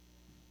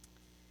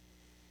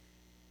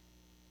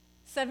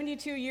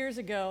72 years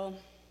ago,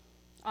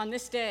 on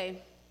this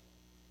day,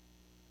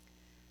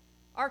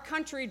 our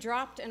country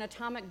dropped an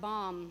atomic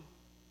bomb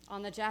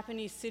on the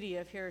Japanese city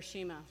of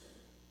Hiroshima.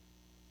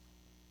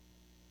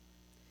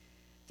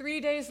 3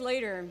 days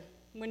later,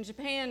 when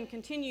Japan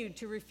continued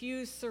to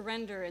refuse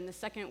surrender in the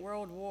Second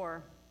World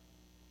War,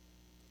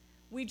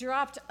 we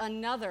dropped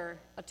another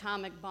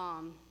atomic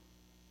bomb,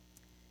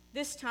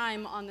 this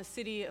time on the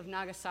city of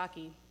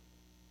Nagasaki.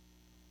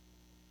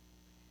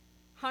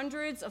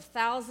 Hundreds of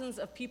thousands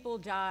of people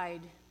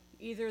died,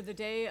 either the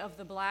day of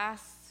the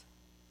blast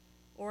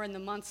or in the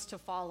months to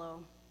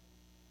follow.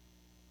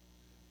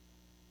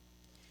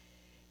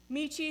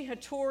 Michi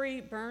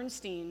Hattori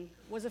Bernstein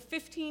was a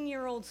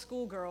 15-year-old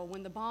schoolgirl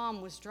when the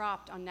bomb was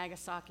dropped on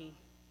Nagasaki.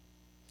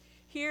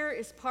 Here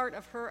is part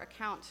of her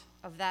account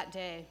of that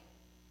day.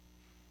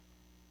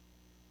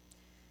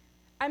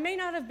 I may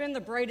not have been the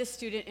brightest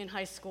student in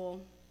high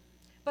school,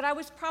 but I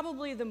was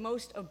probably the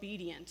most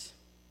obedient.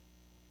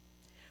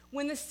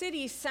 When the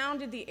city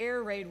sounded the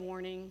air raid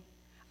warning,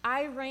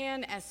 I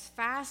ran as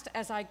fast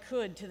as I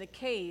could to the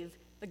cave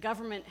the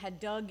government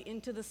had dug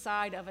into the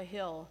side of a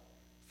hill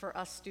for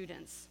us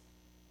students.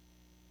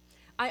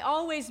 I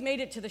always made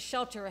it to the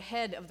shelter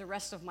ahead of the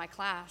rest of my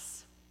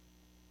class.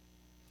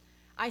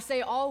 I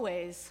say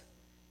always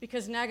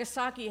because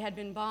Nagasaki had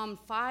been bombed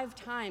 5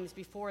 times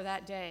before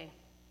that day.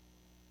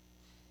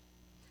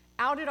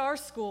 Out at our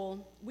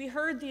school, we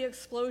heard the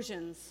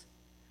explosions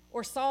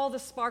or saw the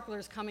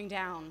sparklers coming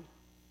down,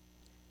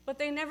 but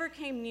they never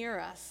came near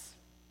us.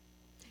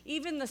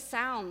 Even the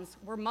sounds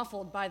were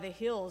muffled by the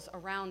hills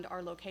around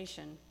our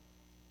location.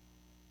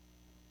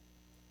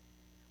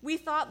 We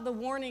thought the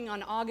warning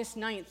on August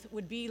 9th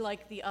would be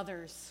like the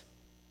others.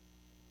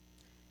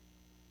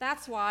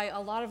 That's why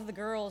a lot of the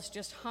girls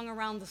just hung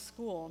around the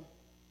school.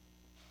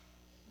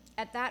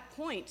 At that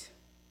point,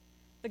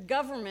 the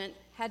government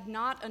had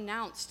not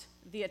announced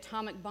the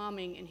atomic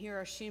bombing in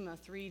Hiroshima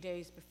 3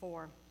 days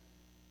before.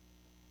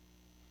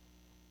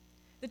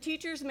 The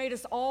teachers made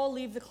us all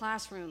leave the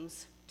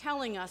classrooms,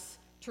 telling us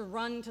to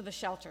run to the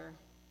shelter.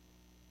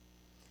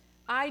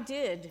 I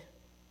did,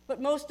 but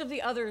most of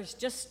the others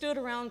just stood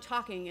around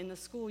talking in the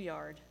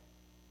schoolyard.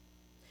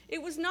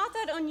 It was not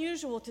that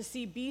unusual to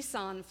see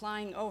B-SON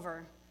flying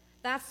over.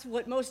 That's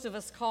what most of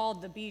us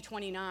called the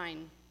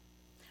B-29.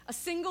 A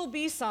single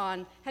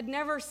B-SON had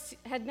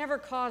never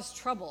caused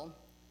trouble,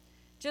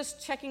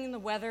 just checking the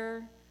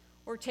weather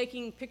or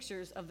taking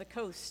pictures of the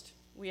coast,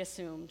 we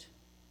assumed.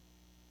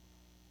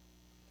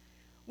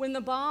 When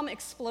the bomb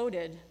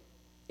exploded,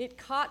 it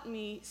caught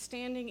me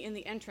standing in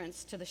the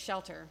entrance to the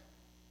shelter,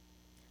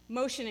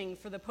 motioning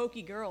for the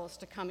Pokey girls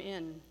to come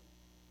in.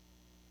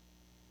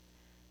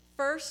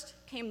 First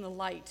came the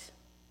light,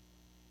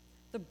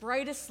 the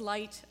brightest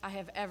light I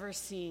have ever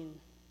seen.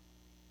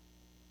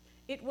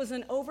 It was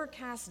an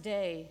overcast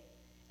day,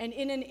 and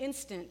in an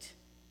instant,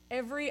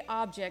 every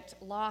object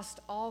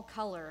lost all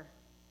color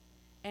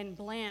and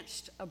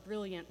blanched a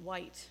brilliant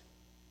white.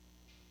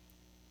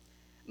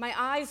 My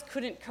eyes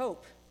couldn't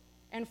cope,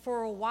 and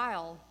for a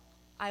while,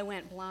 I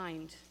went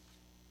blind.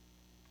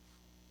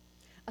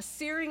 A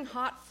searing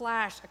hot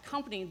flash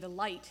accompanied the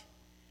light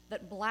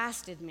that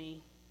blasted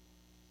me.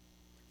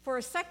 For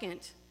a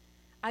second,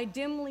 I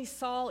dimly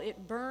saw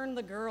it burn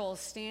the girls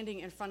standing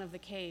in front of the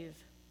cave.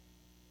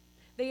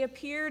 They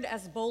appeared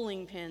as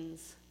bowling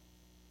pins,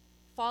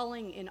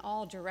 falling in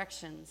all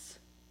directions,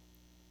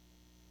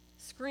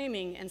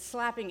 screaming and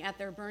slapping at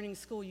their burning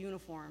school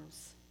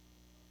uniforms.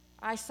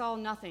 I saw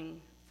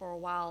nothing for a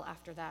while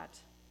after that.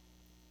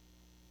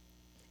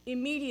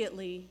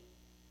 Immediately,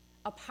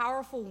 a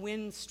powerful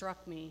wind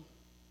struck me.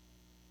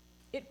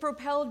 It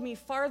propelled me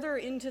farther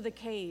into the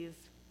cave.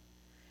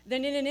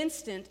 Then in an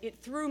instant, it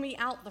threw me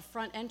out the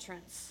front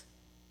entrance.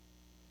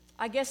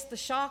 I guess the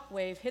shock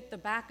wave hit the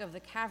back of the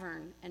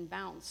cavern and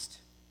bounced.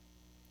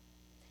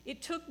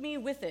 It took me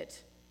with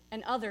it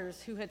and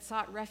others who had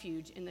sought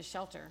refuge in the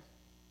shelter.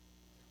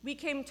 We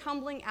came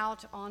tumbling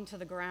out onto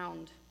the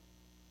ground.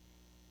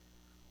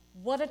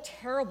 What a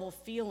terrible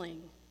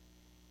feeling.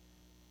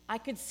 I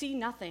could see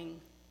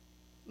nothing.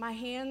 My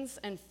hands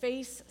and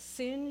face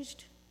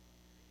singed.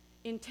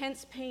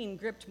 Intense pain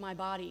gripped my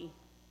body.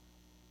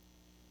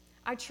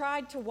 I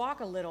tried to walk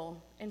a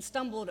little and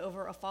stumbled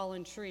over a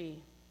fallen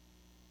tree.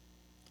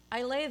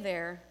 I lay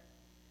there,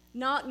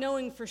 not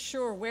knowing for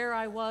sure where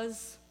I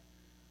was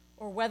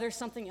or whether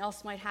something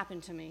else might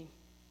happen to me.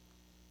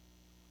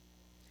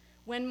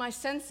 When my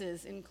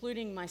senses,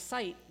 including my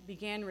sight,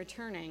 began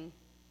returning,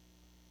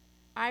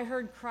 I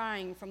heard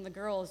crying from the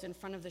girls in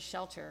front of the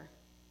shelter.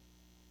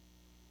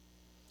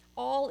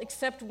 All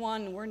except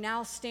one were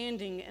now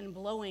standing and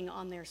blowing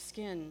on their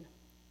skin.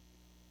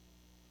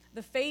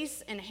 The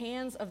face and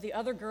hands of the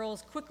other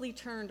girls quickly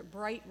turned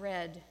bright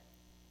red.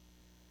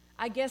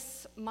 I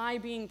guess my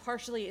being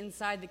partially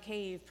inside the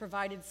cave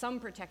provided some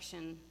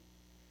protection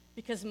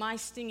because my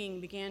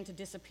stinging began to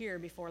disappear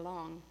before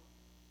long.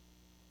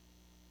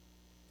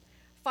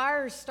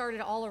 Fires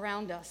started all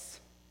around us.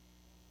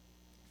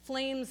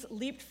 Flames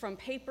leaped from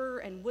paper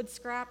and wood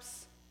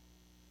scraps,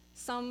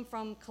 some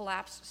from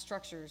collapsed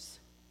structures.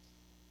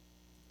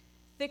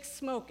 Thick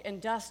smoke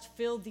and dust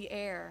filled the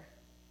air.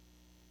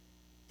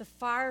 The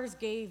fires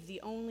gave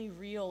the only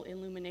real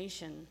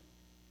illumination.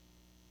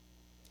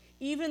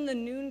 Even the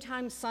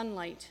noontime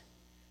sunlight,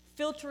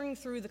 filtering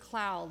through the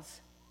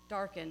clouds,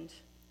 darkened.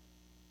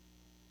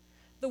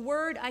 The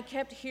word I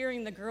kept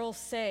hearing the girls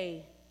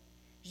say,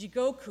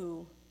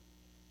 Jigoku,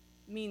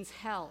 means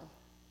hell.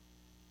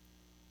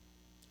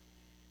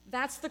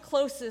 That's the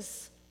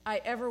closest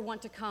I ever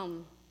want to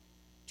come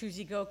to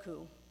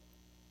Jigoku.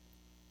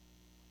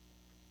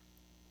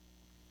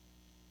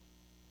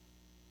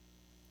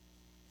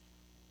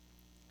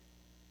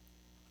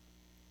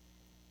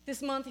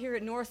 This month here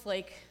at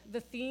Northlake, the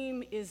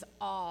theme is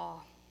awe.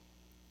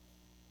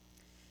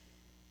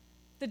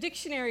 The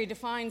dictionary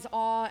defines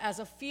awe as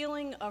a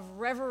feeling of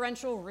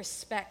reverential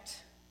respect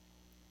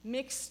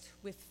mixed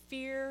with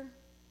fear,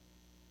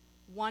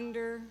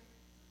 wonder,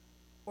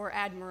 or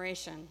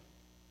admiration.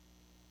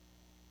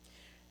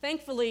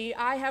 Thankfully,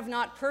 I have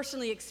not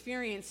personally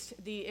experienced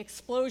the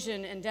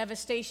explosion and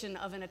devastation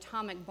of an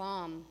atomic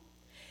bomb,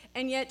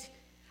 and yet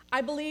I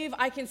believe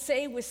I can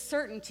say with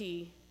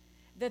certainty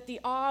that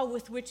the awe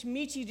with which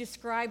Michi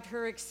described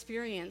her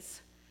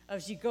experience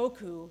of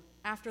Jigoku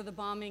after the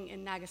bombing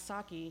in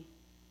Nagasaki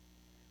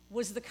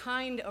was the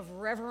kind of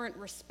reverent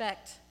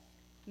respect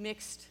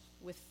mixed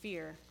with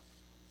fear.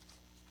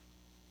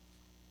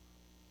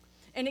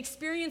 An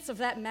experience of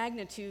that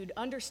magnitude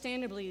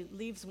understandably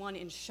leaves one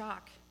in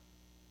shock.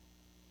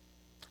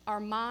 Our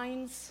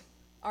minds,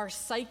 our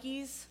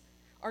psyches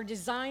are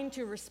designed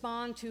to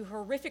respond to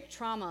horrific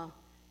trauma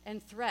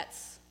and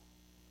threats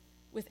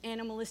with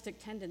animalistic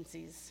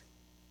tendencies.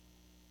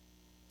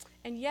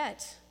 And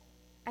yet,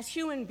 as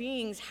human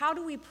beings, how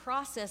do we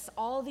process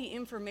all the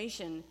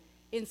information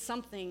in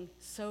something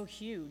so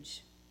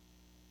huge?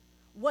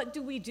 What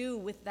do we do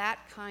with that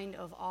kind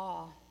of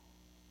awe?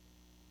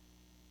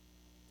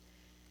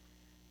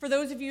 For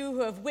those of you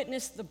who have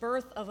witnessed the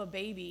birth of a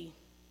baby,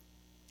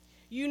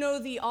 you know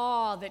the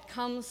awe that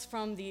comes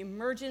from the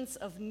emergence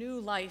of new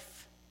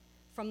life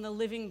from the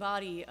living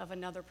body of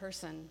another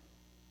person.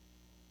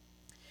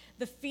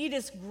 The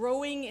fetus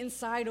growing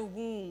inside a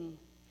womb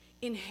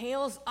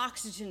inhales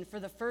oxygen for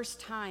the first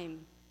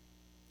time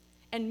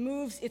and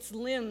moves its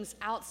limbs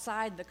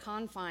outside the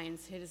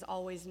confines it has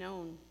always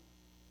known.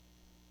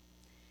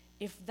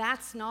 If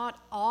that's not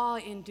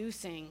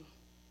awe-inducing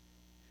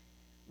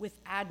with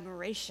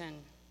admiration,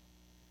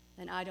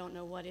 then I don't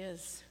know what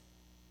is.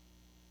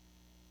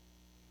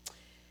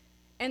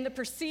 And the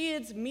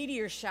Perseids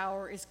meteor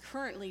shower is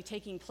currently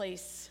taking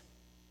place.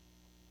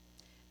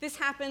 This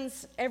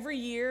happens every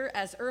year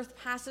as Earth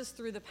passes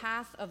through the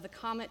path of the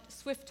comet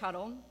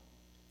Swift-Tuttle,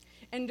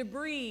 and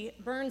debris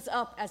burns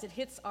up as it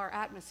hits our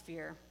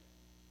atmosphere.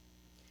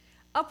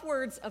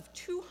 Upwards of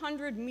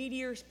 200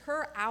 meteors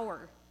per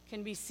hour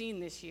can be seen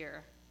this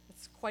year.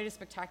 It's quite a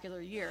spectacular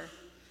year.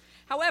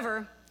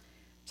 However,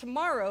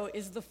 tomorrow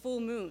is the full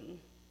moon,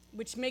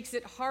 which makes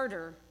it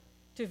harder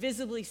to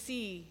visibly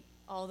see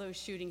all those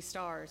shooting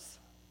stars.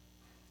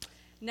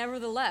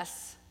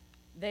 Nevertheless,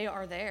 they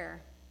are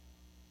there.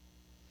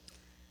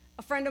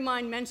 A friend of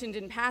mine mentioned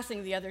in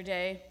passing the other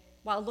day,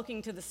 while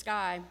looking to the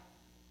sky,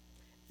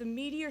 the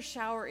meteor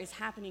shower is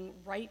happening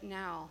right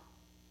now.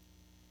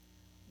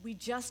 We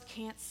just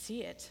can't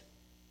see it.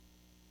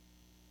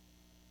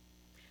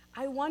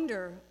 I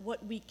wonder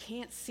what we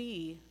can't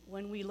see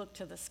when we look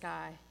to the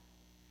sky.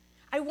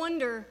 I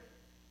wonder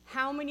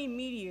how many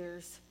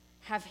meteors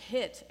have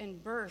hit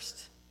and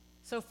burst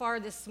so far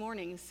this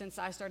morning since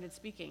I started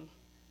speaking.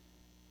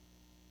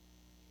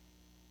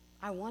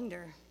 I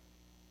wonder.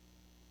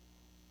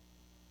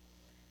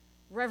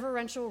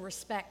 Reverential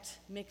respect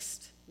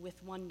mixed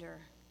with wonder.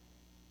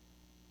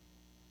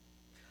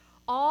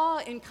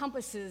 Awe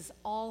encompasses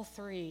all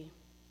three.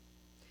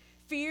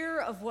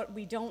 Fear of what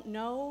we don't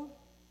know,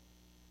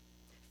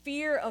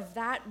 fear of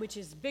that which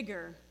is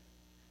bigger,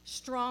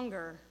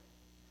 stronger,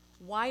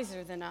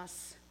 wiser than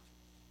us.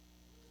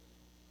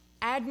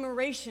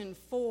 Admiration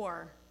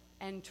for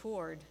and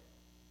toward.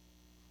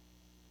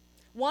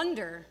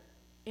 Wonder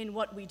in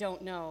what we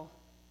don't know,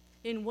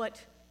 in what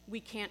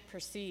we can't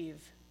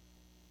perceive.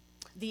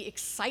 The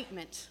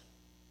excitement,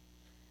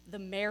 the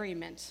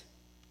merriment,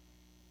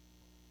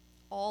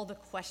 all the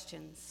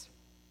questions.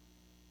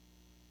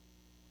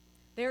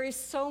 There is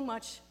so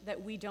much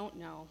that we don't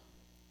know,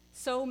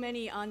 so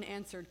many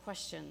unanswered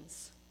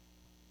questions.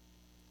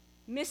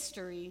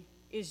 Mystery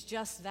is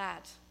just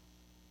that,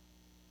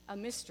 a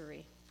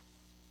mystery,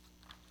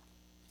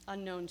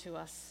 unknown to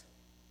us.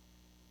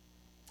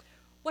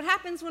 What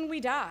happens when we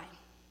die?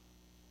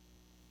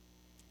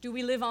 Do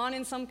we live on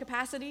in some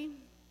capacity?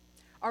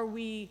 Are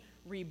we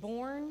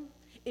reborn?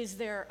 Is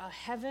there a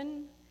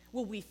heaven?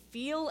 Will we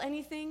feel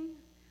anything?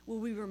 Will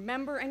we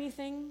remember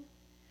anything?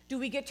 Do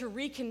we get to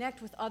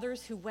reconnect with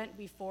others who went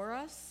before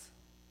us?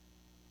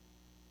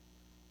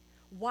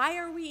 Why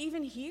are we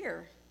even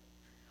here?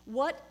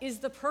 What is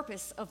the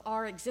purpose of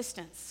our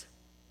existence?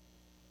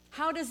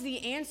 How does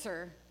the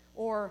answer,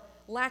 or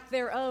lack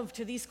thereof,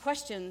 to these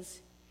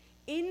questions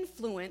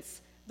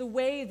influence the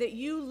way that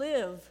you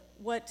live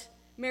what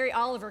Mary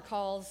Oliver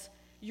calls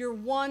your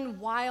one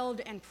wild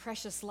and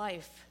precious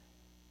life?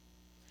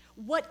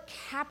 What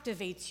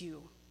captivates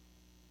you,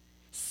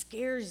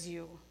 scares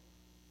you,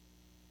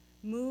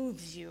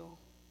 moves you?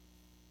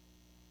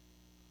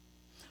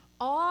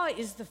 Awe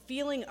is the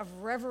feeling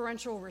of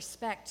reverential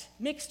respect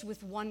mixed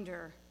with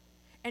wonder,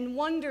 and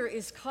wonder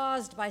is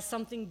caused by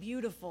something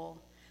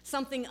beautiful,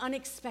 something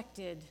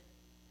unexpected,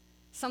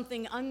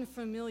 something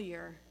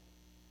unfamiliar,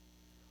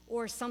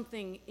 or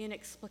something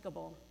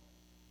inexplicable.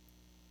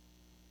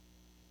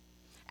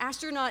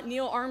 Astronaut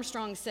Neil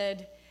Armstrong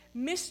said,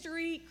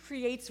 "Mystery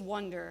creates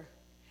wonder,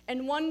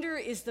 and wonder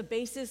is the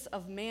basis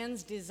of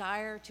man's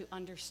desire to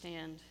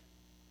understand."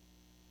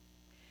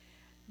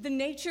 The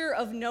nature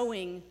of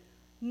knowing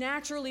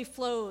naturally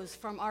flows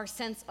from our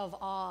sense of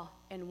awe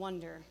and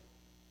wonder.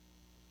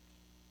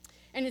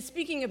 And in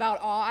speaking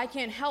about awe, I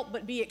can't help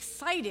but be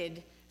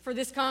excited for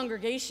this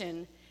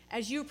congregation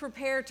as you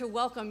prepare to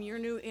welcome your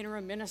new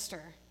interim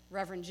minister,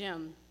 Reverend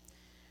Jim.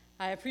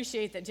 I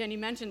appreciate that Jenny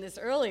mentioned this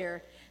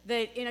earlier,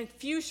 that in a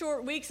few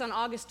short weeks on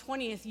August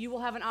 20th, you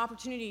will have an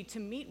opportunity to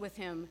meet with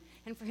him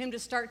and for him to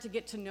start to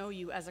get to know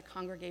you as a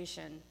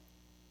congregation.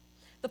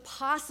 The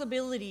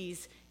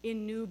possibilities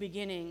in new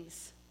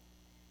beginnings,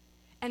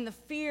 and the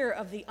fear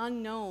of the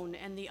unknown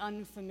and the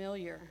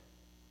unfamiliar.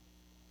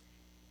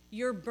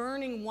 Your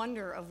burning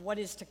wonder of what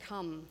is to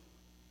come.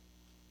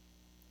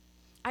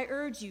 I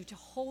urge you to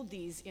hold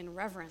these in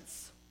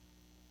reverence.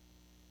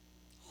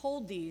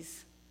 Hold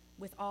these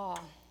with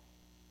awe.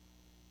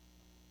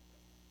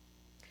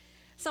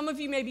 Some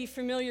of you may be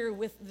familiar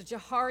with the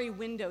Johari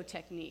window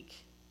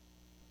technique.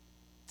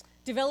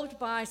 Developed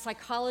by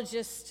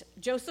psychologists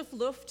Joseph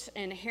Luft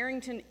and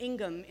Harrington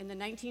Ingham in the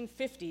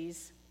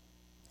 1950s,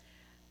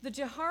 the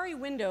Johari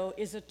window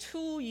is a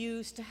tool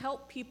used to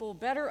help people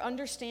better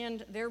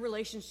understand their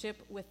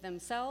relationship with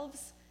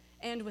themselves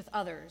and with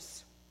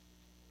others.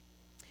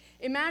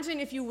 Imagine,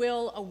 if you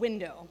will, a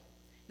window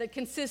that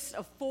consists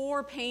of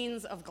 4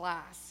 panes of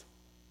glass.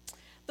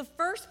 The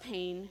first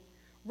pane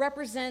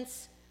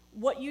represents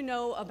what you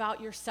know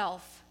about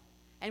yourself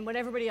and what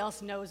everybody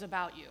else knows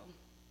about you.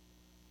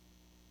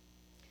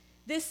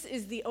 This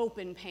is the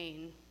open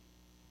pane.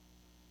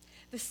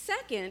 The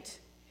second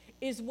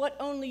is what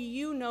only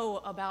you know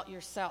about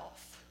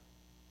yourself,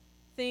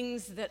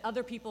 things that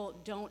other people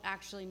don't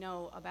actually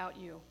know about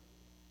you.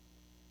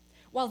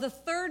 While the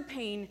third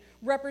pane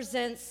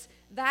represents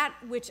that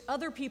which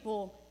other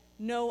people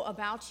know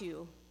about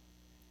you,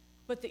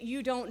 but that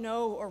you don't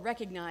know or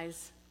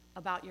recognize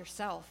about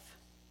yourself.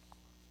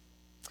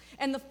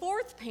 And the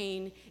fourth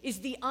pane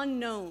is the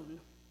unknown,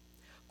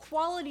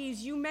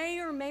 qualities you may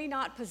or may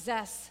not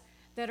possess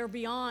that are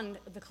beyond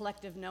the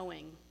collective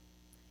knowing.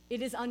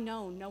 It is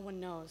unknown, no one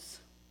knows.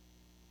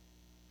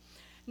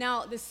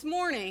 Now, this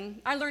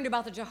morning, I learned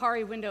about the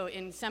Johari window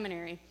in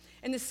seminary,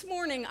 and this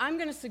morning I'm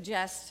going to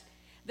suggest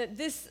that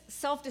this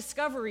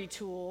self-discovery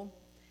tool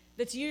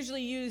that's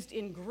usually used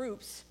in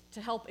groups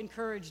to help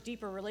encourage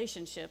deeper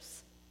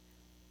relationships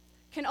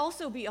can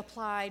also be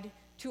applied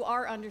to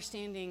our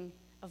understanding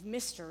of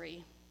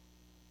mystery.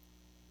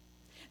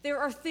 There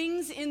are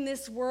things in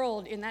this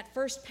world, in that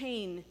first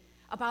pane,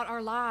 about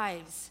our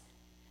lives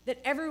that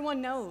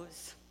everyone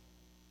knows.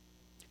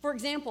 For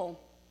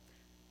example,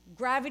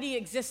 gravity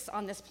exists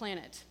on this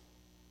planet.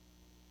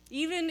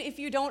 Even if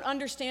you don't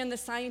understand the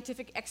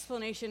scientific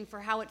explanation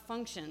for how it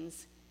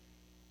functions,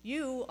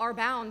 you are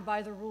bound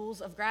by the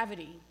rules of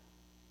gravity.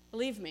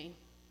 Believe me,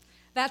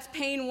 that's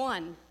pane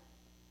 1.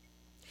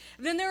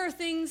 Then there are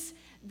things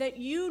that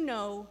you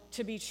know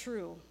to be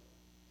true,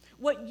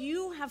 what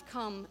you have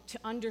come to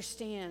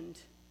understand,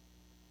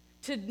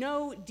 to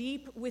know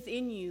deep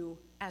within you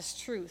as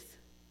truth.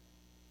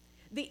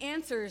 The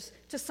answers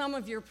to some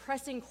of your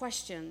pressing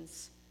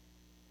questions,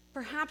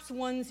 perhaps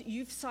ones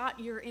you've sought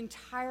your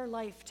entire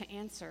life to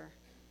answer.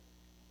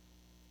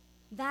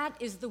 That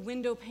is the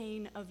window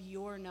pane of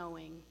your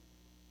knowing.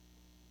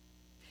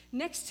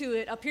 Next to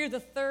it, up here, the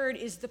third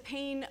is the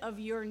pane of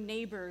your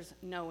neighbor's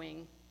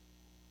knowing.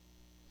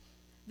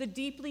 The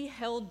deeply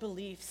held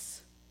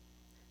beliefs,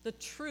 the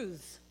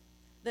truths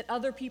that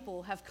other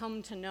people have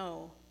come to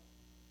know,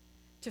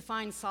 to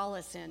find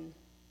solace in.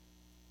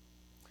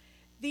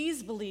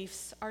 These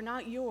beliefs are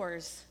not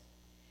yours,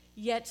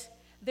 yet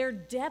their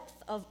depth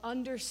of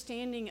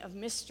understanding of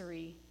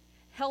mystery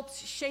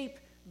helps shape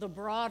the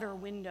broader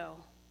window.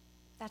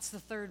 That's the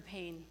third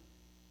pane.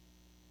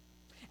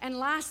 And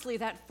lastly,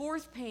 that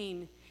fourth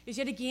pane is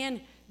yet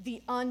again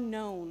the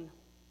unknown.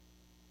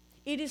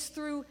 It is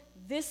through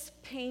this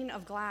pane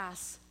of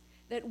glass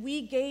that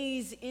we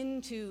gaze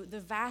into the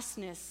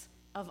vastness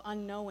of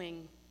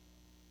unknowing.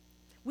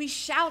 We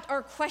shout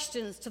our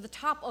questions to the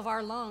top of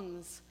our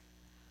lungs,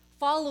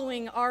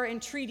 following our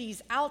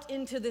entreaties out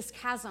into this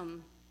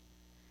chasm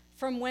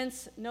from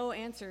whence no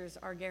answers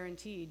are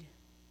guaranteed.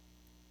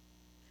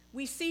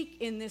 We seek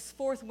in this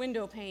fourth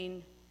window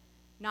pane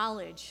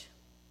knowledge,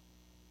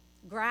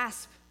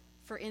 grasp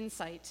for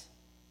insight,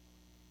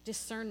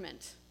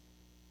 discernment,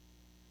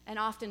 and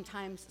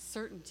oftentimes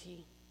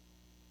certainty.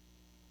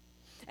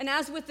 And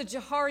as with the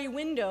Johari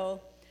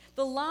window,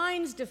 The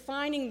lines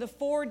defining the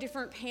 4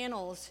 different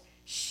panels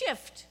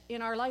shift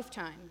in our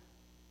lifetime.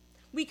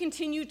 We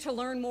continue to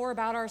learn more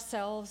about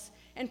ourselves,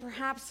 and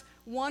perhaps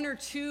 1 or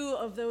 2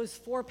 of those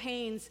 4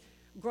 panes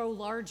grow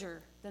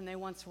larger than they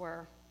once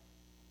were.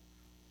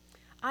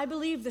 I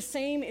believe the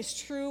same is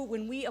true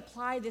when we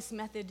apply this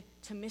method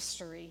to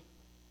mystery.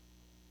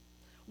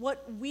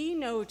 What we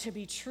know to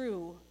be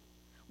true,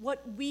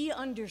 what we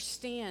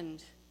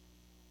understand,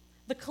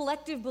 the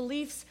collective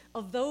beliefs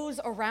of those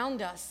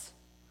around us,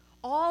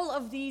 all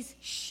of these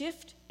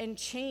shift and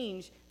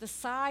change the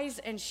size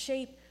and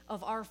shape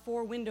of our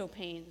 4 window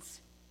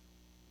panes.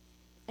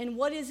 And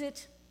what is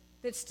it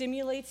that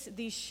stimulates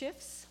these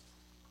shifts?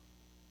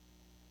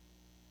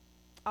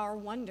 Our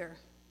wonder,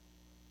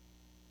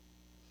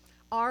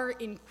 our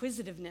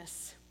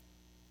inquisitiveness,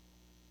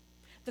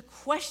 the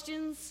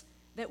questions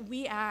that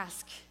we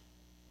ask,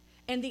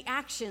 and the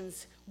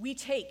actions we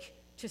take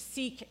to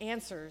seek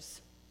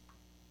answers.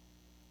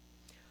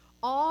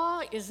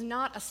 Awe is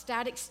not a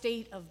static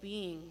state of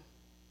being,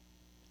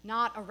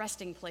 not a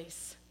resting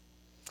place.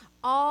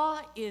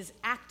 Awe is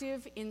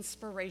active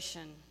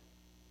inspiration.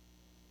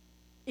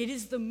 It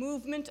is the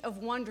movement of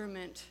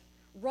wonderment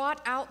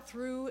wrought out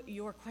through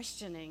your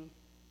questioning,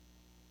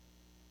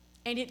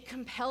 and it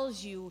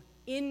compels you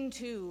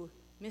into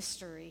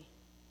mystery.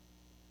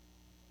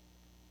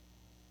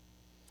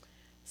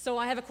 So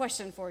I have a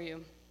question for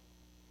you.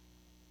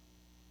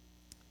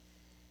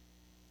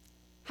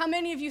 How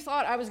many of you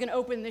thought I was going to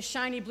open this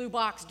shiny blue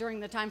box during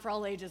the Time for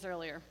All Ages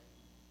earlier?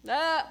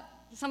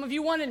 Some of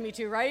you wanted me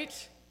to,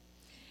 right?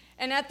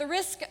 And at the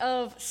risk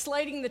of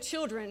slighting the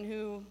children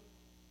who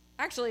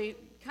actually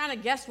kind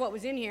of guessed what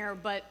was in here,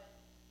 but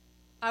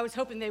I was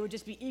hoping they would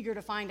just be eager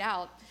to find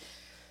out,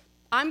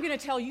 I'm going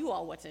to tell you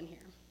all what's in here.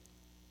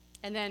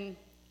 And then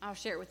I'll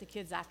share it with the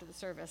kids after the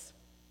service.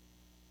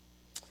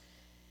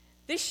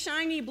 This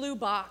shiny blue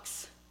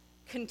box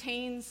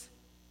contains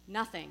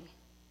nothing.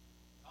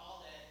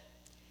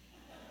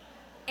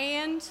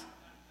 And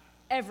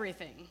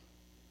everything.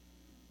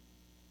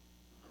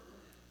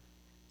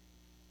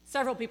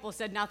 Several people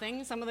said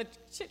nothing. Some of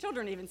the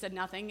children even said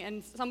nothing,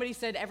 and somebody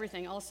said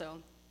everything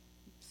also.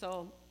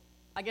 So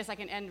I guess I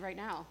can end right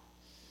now.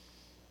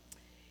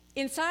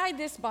 Inside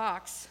this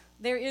box,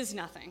 there is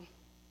nothing.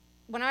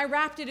 When I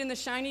wrapped it in the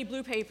shiny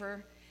blue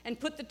paper and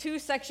put the 2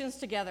 sections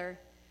together,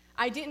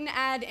 I didn't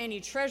add any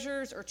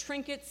treasures or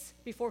trinkets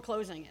before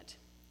closing it.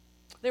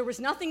 There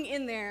was nothing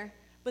in there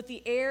but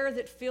the air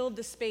that filled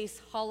the space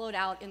hollowed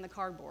out in the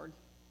cardboard.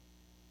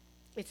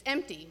 It's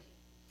empty,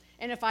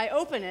 and if I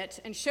open it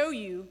and show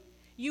you,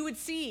 you would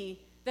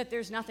see that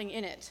there's nothing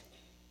in it.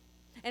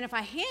 And if I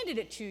handed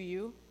it to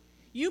you,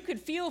 you could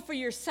feel for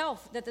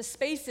yourself that the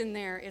space in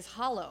there is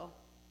hollow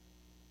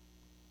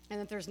and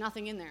that there's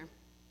nothing in there.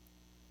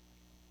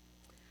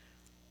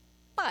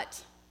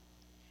 But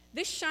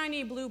this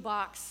shiny blue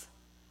box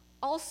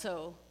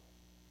also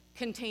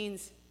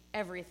contains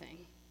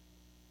everything.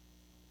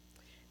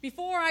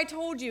 Before I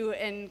told you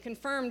and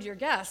confirmed your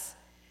guess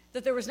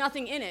that there was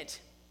nothing in it,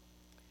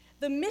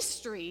 the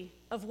mystery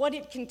of what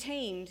it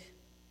contained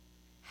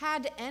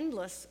had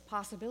endless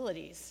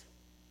possibilities.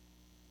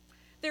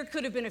 There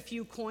could have been a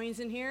few coins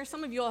in here.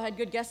 Some of you all had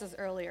good guesses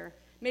earlier.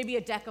 Maybe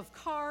a deck of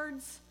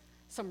cards,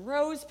 some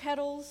rose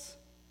petals,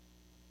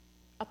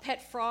 a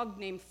pet frog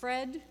named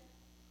Fred,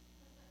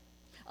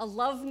 a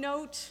love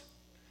note.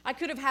 I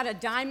could have had a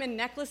diamond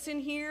necklace in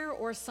here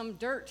or some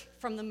dirt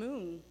from the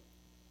moon.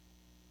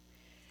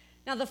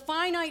 Now, the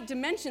finite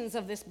dimensions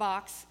of this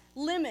box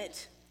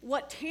limit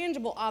what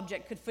tangible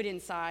object could fit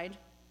inside.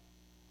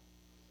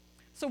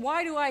 So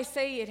why do I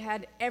say it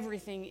had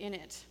everything in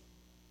it?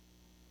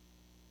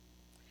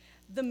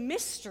 The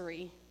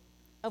mystery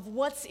of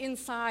what's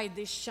inside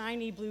this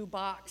shiny blue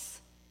box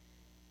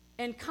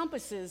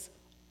encompasses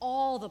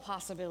all the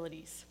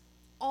possibilities,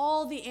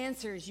 all the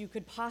answers you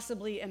could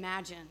possibly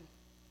imagine.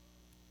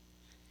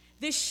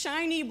 This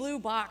shiny blue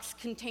box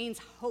contains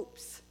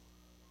hopes,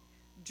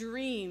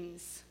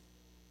 dreams,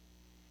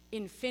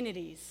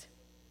 infinities.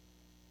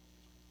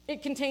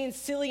 It contains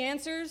silly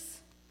answers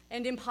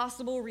and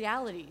impossible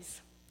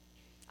realities.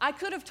 I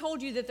could have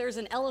told you that there's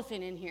an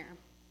elephant in here.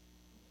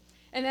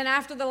 And then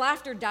after the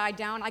laughter died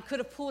down, I could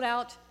have pulled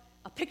out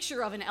a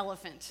picture of an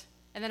elephant,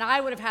 and then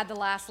I would have had the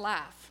last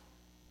laugh.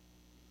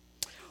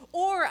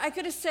 Or I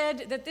could have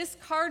said that this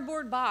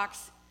cardboard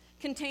box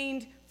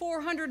contained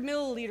 400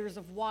 milliliters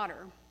of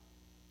water.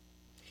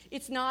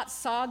 It's not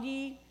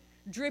soggy,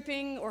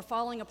 dripping, or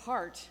falling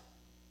apart.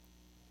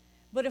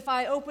 But if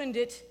I opened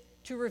it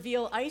to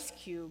reveal ice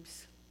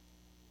cubes,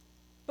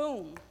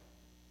 boom.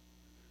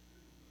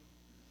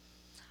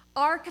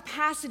 Our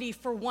capacity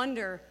for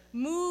wonder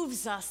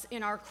moves us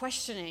in our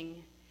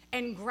questioning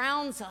and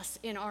grounds us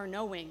in our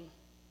knowing.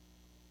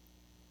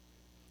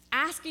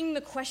 Asking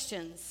the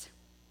questions,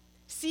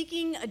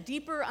 seeking a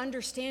deeper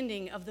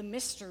understanding of the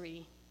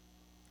mystery,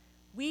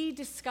 we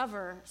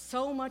discover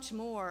so much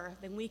more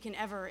than we can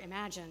ever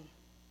imagine.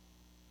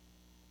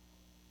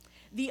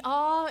 The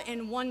awe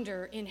and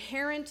wonder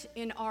inherent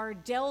in our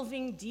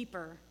delving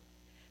deeper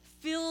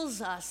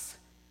fills us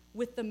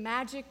with the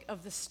magic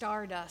of the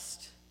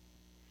stardust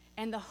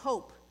and the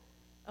hope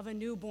of a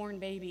newborn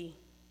baby.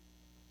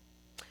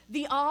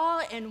 The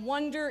awe and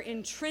wonder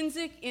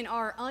intrinsic in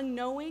our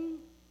unknowing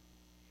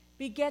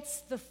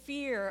begets the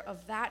fear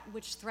of that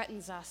which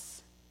threatens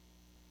us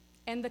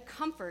and the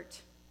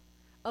comfort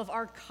of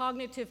our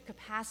cognitive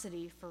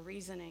capacity for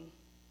reasoning.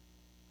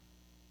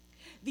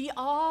 The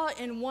awe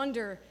and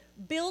wonder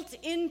built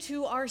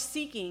into our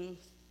seeking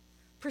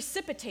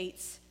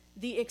precipitates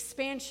the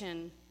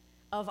expansion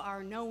of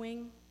our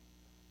knowing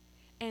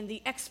and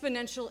the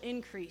exponential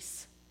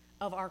increase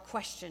of our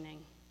questioning.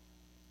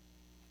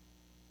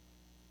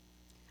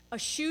 A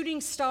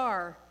shooting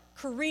star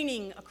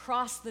careening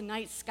across the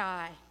night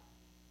sky.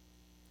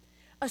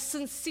 A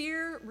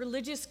sincere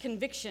religious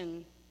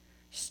conviction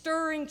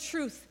stirring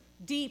truth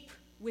deep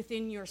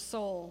within your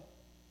soul.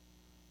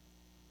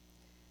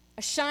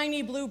 A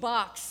shiny blue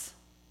box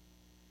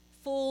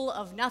full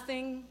of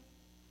nothing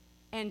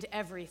and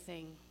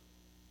everything.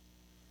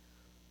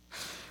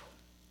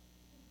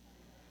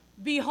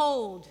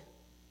 Behold,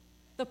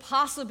 the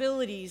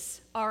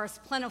possibilities are as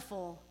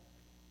plentiful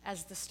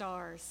as the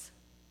stars.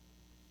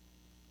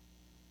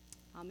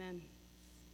 Amen.